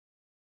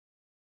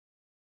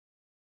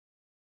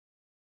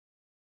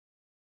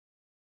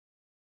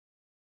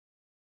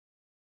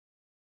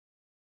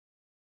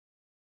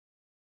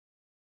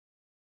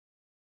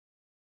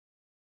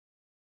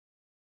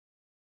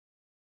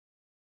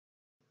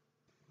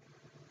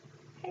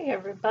Hey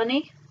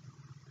everybody,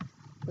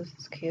 this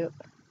is cute.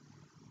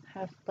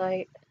 Half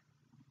light,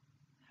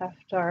 half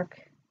dark.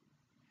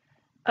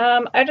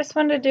 I just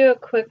wanted to do a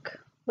quick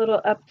little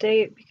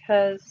update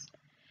because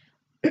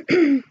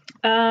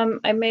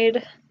I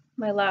made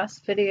my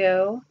last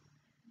video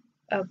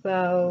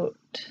about,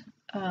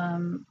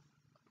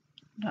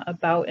 not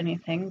about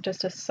anything,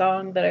 just a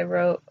song that I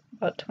wrote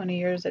about 20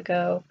 years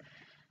ago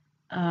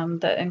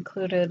that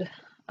included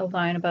a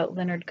line about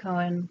Leonard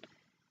Cohen.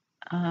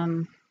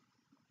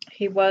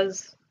 He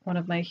was one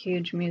of my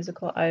huge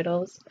musical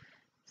idols,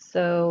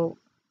 so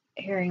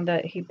hearing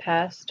that he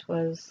passed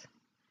was,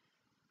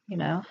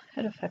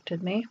 it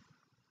affected me.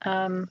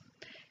 The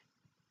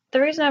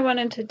reason I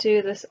wanted to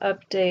do this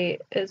update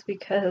is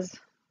because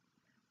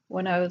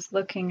when I was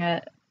looking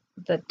at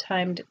the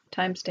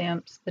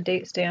timestamps, the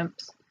date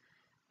stamps,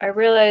 I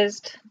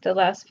realized the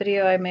last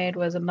video I made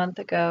was a month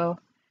ago,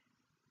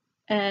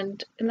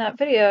 and in that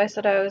video I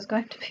said I was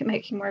going to be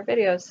making more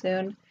videos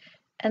soon,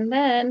 and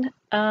then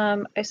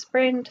I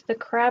sprained the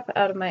crap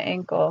out of my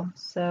ankle,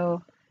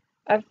 so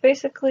I've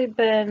basically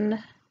been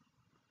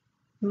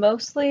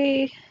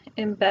mostly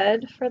in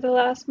bed for the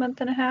last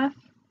month and a half.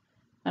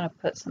 I'm going to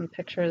put some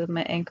pictures of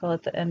my ankle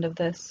at the end of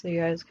this so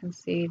you guys can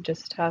see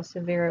just how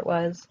severe it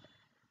was.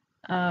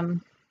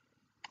 And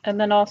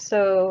then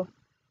also,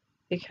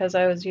 because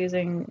I was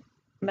using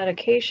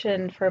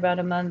medication for about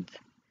a month,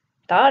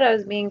 thought I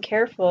was being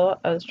careful.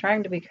 I was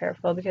trying to be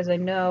careful because I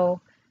know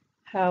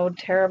how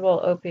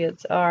terrible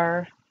opiates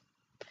are.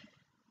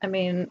 I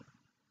mean,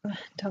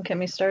 don't get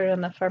me started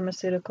on the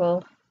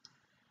pharmaceutical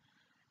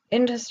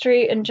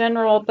industry in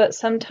general, but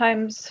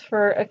sometimes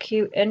for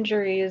acute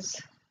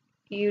injuries,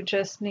 you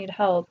just need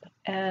help.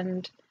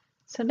 And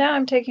so now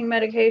I'm taking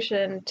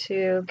medication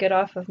to get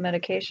off of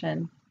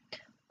medication.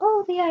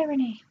 Oh, the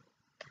irony.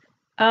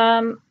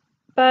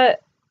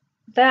 But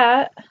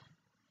that,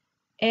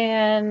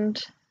 and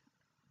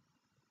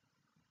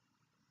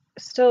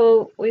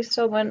we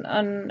still went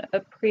on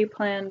a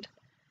pre-planned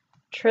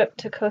trip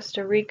to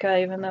Costa Rica,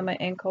 even though my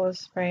ankle was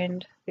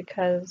sprained,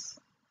 because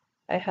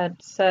I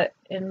had set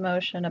in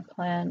motion a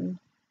plan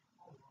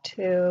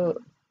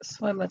to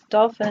swim with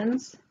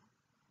dolphins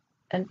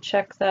and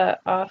check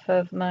that off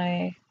of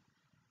my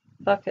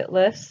bucket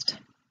list.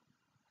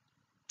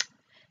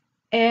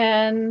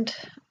 And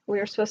we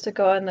were supposed to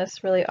go on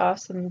this really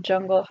awesome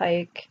jungle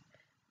hike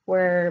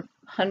where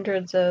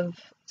hundreds of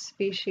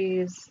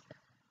species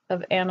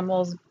of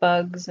animals,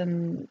 bugs,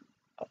 and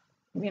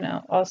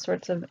all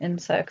sorts of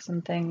insects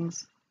and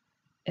things,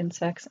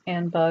 insects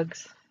and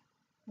bugs,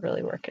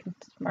 really working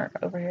smart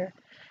over here.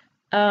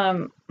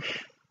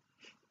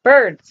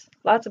 Birds,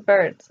 lots of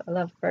birds. I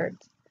love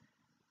birds.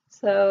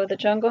 So the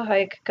jungle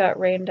hike got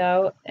rained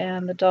out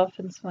and the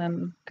dolphin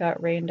swim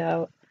got rained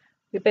out.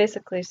 We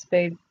basically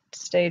stayed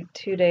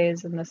 2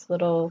 days in this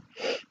little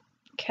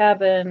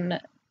cabin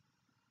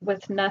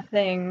with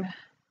nothing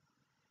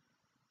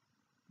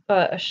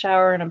but a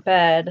shower and a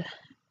bed,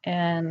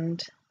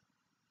 and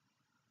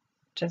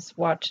just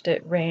watched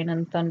it rain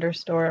and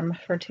thunderstorm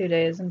for 2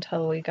 days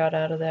until we got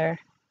out of there.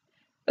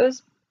 It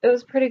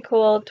was pretty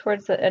cool.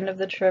 Towards the end of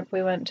the trip,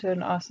 we went to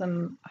an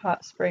awesome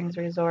hot springs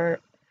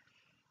resort,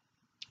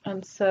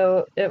 and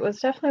so it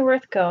was definitely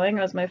worth going.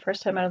 It was my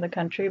first time out of the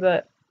country,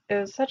 but it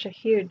was such a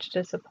huge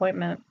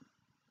disappointment.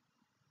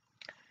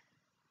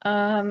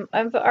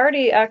 I've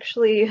already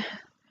actually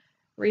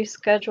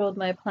rescheduled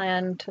my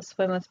plan to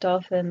swim with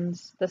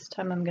dolphins. This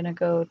time I'm going to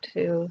go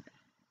to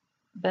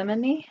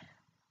Bimini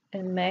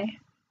in May.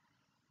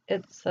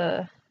 It's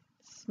a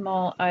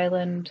small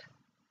island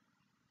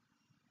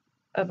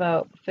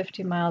about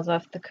 50 miles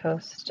off the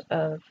coast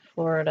of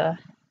Florida.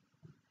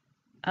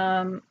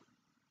 But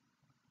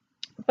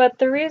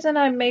the reason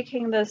I'm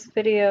making this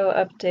video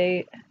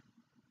update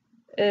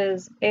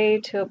is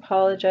A, to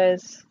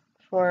apologize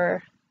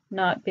for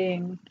not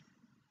being,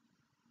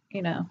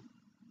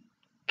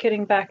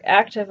 getting back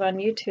active on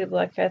YouTube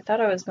like I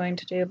thought I was going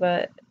to do,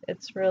 but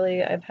it's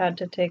really, I've had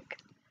to take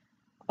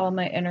all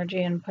my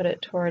energy and put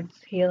it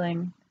towards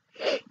healing.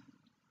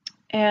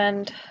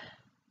 And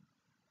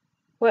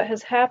what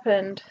has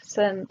happened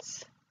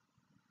since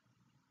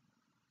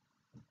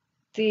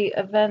the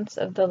events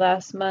of the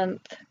last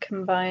month,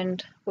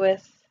 combined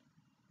with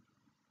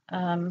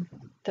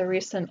the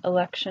recent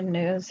election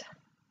news,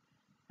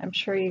 I'm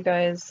sure you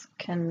guys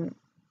can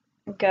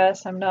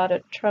guess I'm not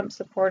a Trump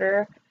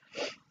supporter,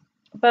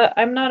 but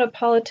I'm not a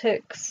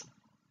politics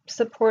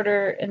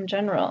supporter in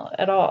general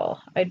at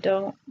all. I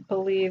don't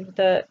believe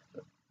that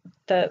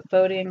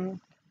voting,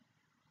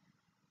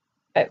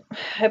 I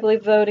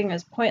believe voting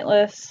is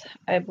pointless.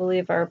 I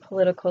believe our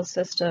political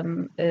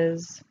system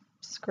is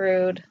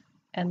screwed,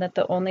 and that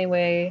the only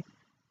way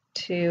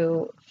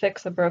to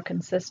fix a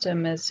broken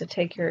system is to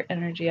take your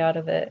energy out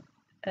of it,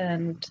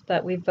 and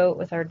that we vote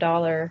with our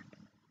dollar.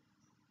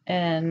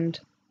 And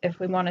if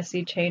we want to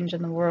see change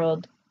in the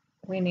world,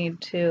 we need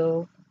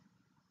to,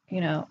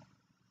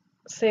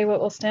 say what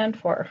we'll stand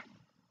for.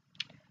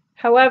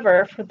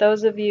 However, for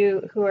those of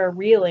you who are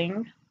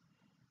reeling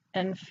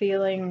and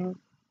feeling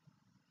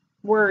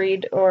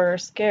worried or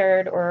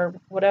scared or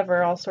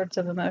whatever, all sorts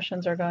of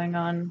emotions are going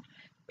on.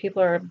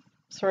 People are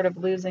sort of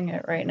losing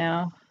it right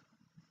now.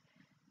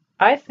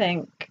 I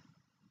think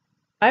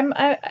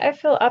I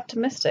feel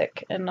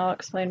optimistic, and I'll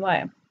explain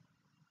why.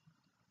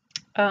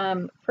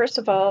 First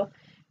of all,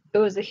 it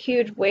was a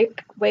huge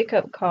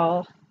wake-up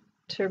call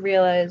to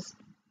realize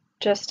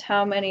just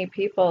how many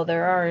people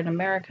there are in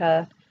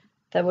America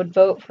that would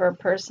vote for a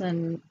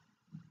person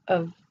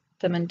of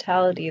the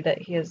mentality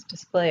that he has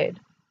displayed.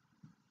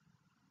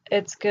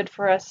 It's good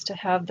for us to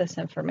have this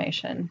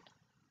information.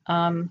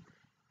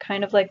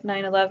 Kind of like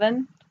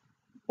 9/11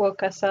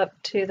 woke us up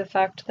to the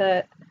fact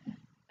that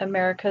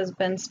America's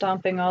been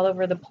stomping all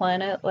over the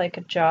planet like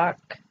a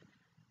jock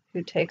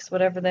who takes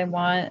whatever they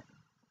want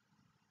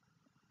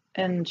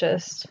and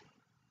just,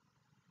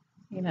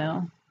 you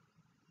know,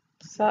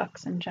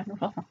 sucks in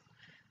general.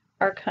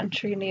 Our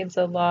country needs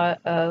a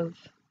lot of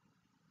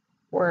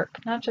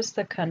work, not just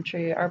the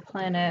country, our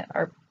planet,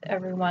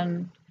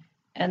 everyone.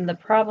 And the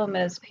problem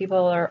is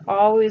people are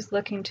always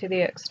looking to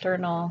the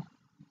external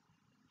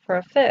for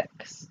a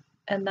fix,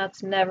 and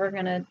that's never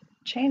going to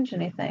change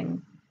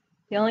anything.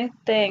 The only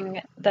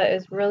thing that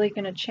is really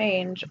going to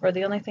change, or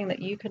the only thing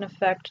that you can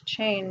affect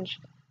change,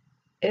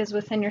 is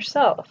within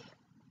yourself.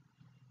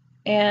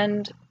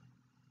 And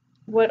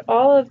what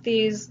all of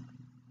these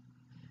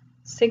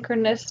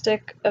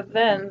synchronistic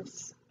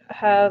events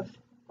have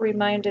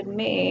reminded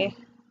me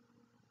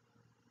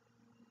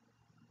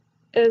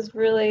is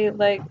really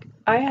like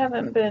I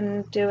haven't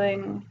been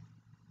doing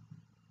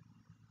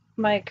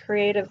my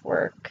creative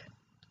work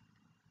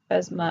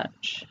as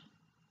much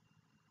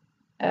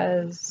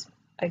as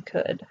I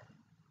could.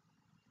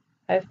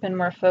 I've been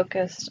more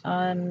focused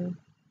on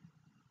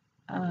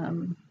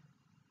home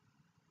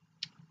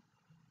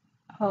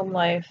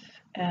life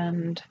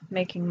and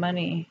making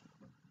money.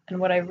 And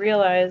what I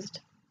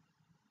realized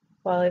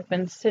while I've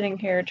been sitting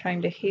here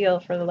trying to heal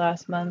for the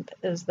last month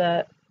is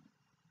that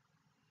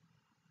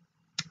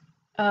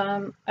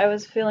I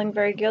was feeling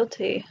very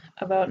guilty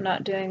about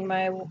not doing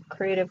my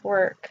creative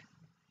work.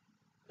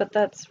 But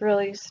that's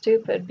really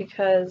stupid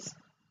because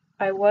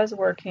I was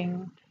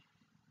working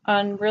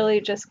on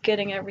really just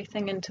getting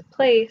everything into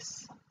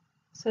place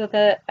so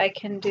that I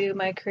can do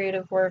my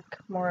creative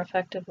work more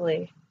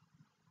effectively.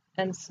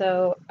 And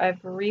so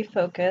I've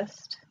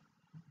refocused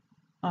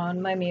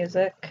on my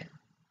music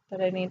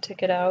that I need to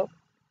get out.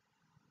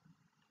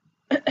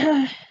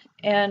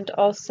 And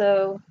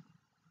also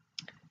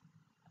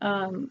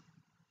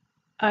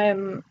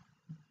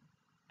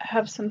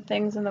have some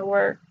things in the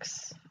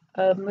works,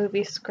 a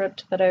movie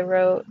script that I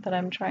wrote that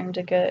I'm trying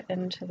to get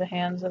into the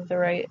hands of the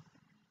right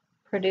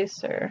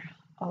producer.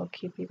 I'll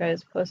keep you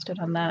guys posted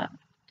on that.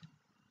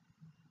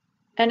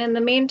 And in the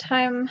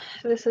meantime,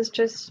 this is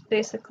just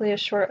basically a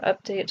short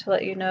update to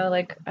let you know,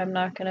 like, I'm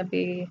not going to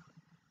be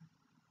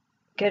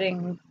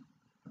getting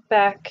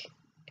back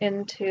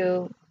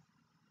into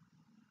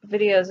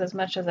videos as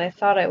much as I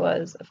thought I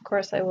was. Of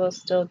course, I will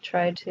still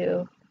try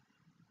to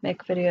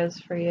make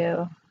videos for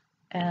you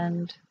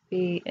and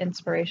be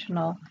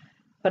inspirational,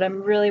 but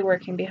I'm really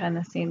working behind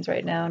the scenes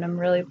right now, and I'm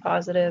really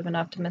positive and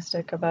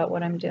optimistic about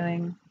what I'm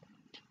doing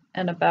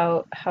and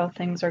about how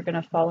things are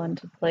going to fall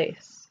into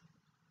place.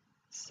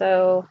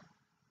 So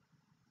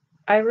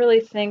I really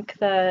think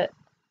that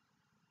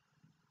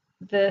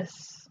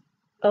this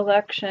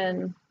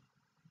election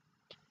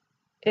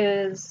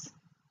is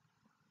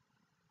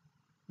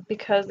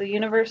because the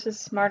universe is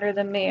smarter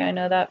than me. I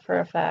know that for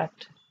a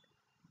fact.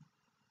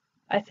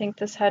 I think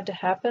this had to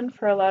happen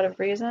for a lot of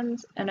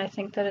reasons, and I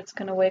think that it's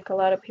going to wake a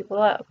lot of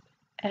people up.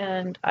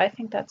 And I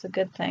think that's a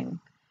good thing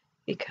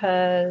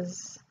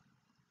because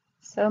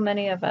so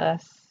many of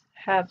us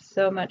have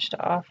so much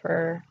to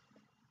offer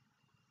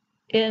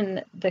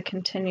in the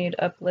continued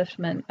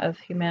upliftment of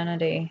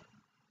humanity.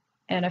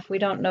 And if we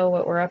don't know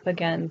what we're up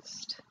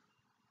against,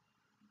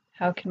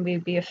 how can we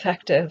be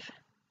effective?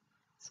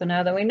 So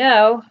now that we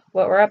know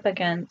what we're up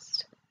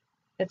against,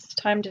 it's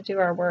time to do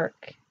our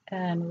work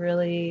and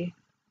really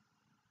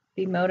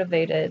be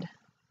motivated.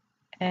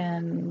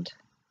 And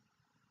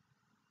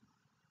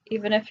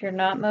even if you're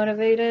not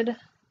motivated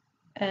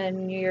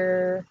and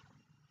you're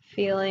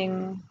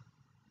feeling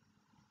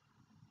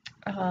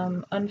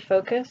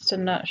unfocused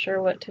and not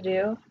sure what to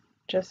do,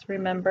 just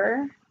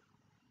remember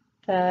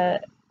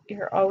that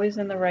you're always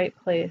in the right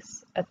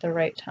place at the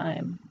right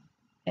time.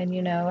 And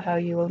you know how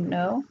you will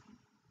know?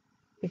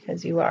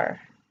 Because you are.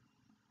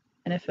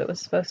 And if it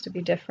was supposed to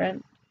be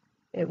different,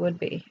 it would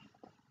be.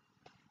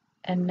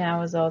 And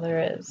now is all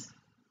there is.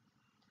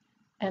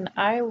 And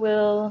I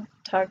will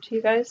talk to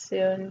you guys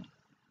soon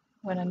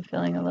when I'm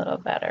feeling a little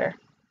better.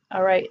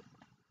 All right.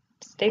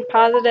 Stay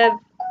positive.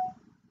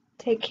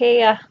 Take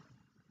care.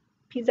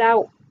 Peace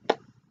out.